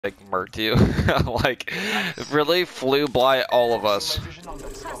like murked you. Like, really flew by all of us.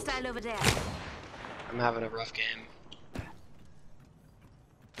 Hostile over there. I'm having a rough game.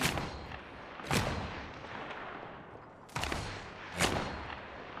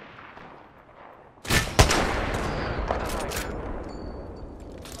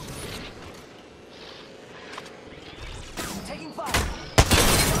 Taking fire.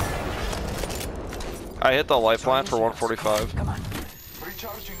 I hit the lifeline for 145. Come on.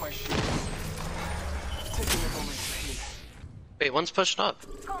 Recharging my shield. Taking a moment to heal. Wait, one's pushing up.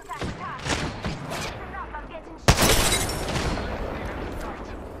 Contact attack. Listen up, I'm getting shot.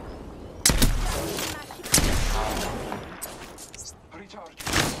 Recharging.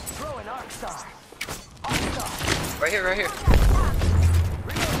 Throw an arc star. Arc star. Right here, right here.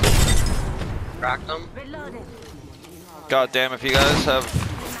 Cracked them. Reloaded. God damn, if you guys have... My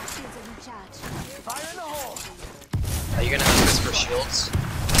shields are recharged. Fire in the hole. Are you gonna ask us for shields?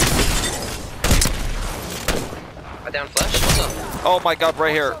 Am I down flesh? What's up? Oh my god,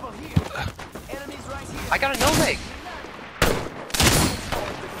 right here. Trouble here. Enemies right here. I got a no leg.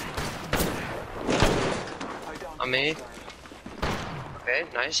 On me. Okay,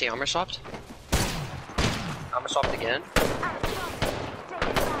 nice. He armor swapped. Armor swapped again.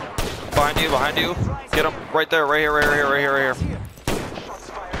 Behind you, behind you. Get him. Right there, right here, right here, right here, right here. Here. Shots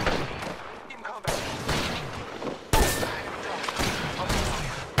fired. In combat.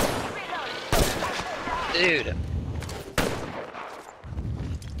 Dude.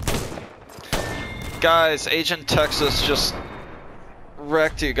 Guys, Agent Texas just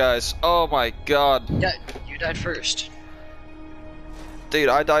wrecked you guys. Oh my god. Yeah, you died first. Dude,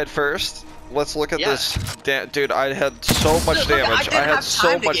 I died first. Let's look at Yeah. this. Dude, I had so much Look, damage. didn't I had have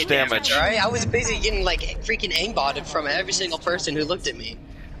so time to much get damage. Alright, I was busy getting like freaking aimbotted from every single person who looked at me.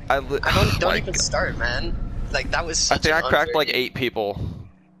 I Don't like, even start, man. Like that was I such think an I cracked unfair like game. 8 people.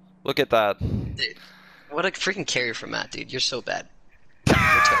 Look at that. Dude, what a freaking carry from Matt, dude. You're so bad. You're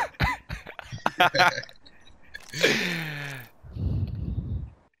terrible.